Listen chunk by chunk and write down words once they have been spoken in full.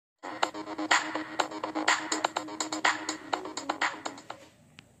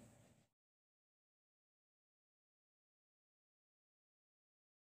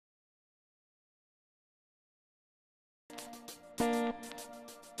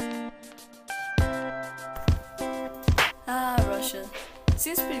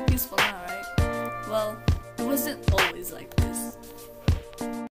Seems pretty peaceful now, right? Well, it wasn't always like this.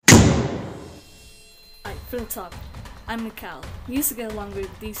 Alright, from the top. I'm Mikal. We used to get along with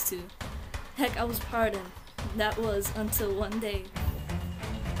these two. Heck, I was pardoned. That was until one day.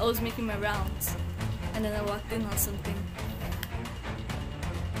 I was making my rounds, and then I walked in on something.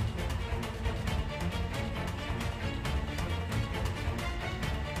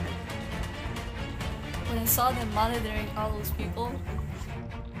 When I saw them monitoring all those people,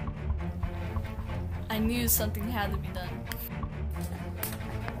 I knew something had to be done.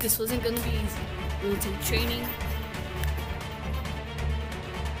 This wasn't gonna be easy. It would take training.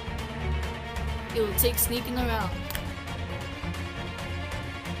 It would take sneaking around.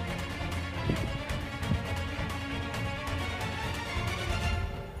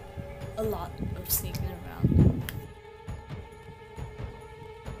 A lot of sneaking around.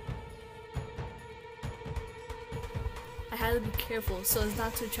 I had to be careful so as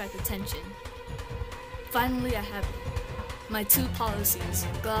not to attract attention. Finally, I have it. My two policies,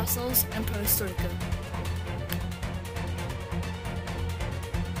 Glasnost and Perestroika.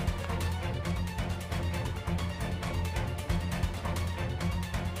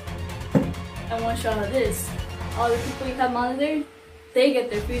 And one shot of this. All the people you have monitored, they get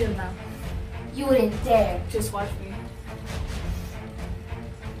their freedom now. You wouldn't dare. Just watch me.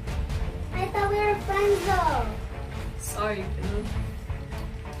 I thought we were friends though. Sorry, kiddo.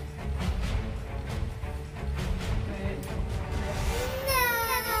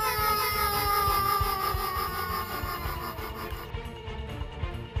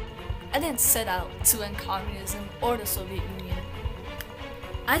 I didn't set out to end communism or the Soviet Union.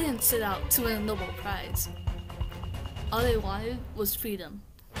 I didn't set out to win a Nobel Prize. All I wanted was freedom.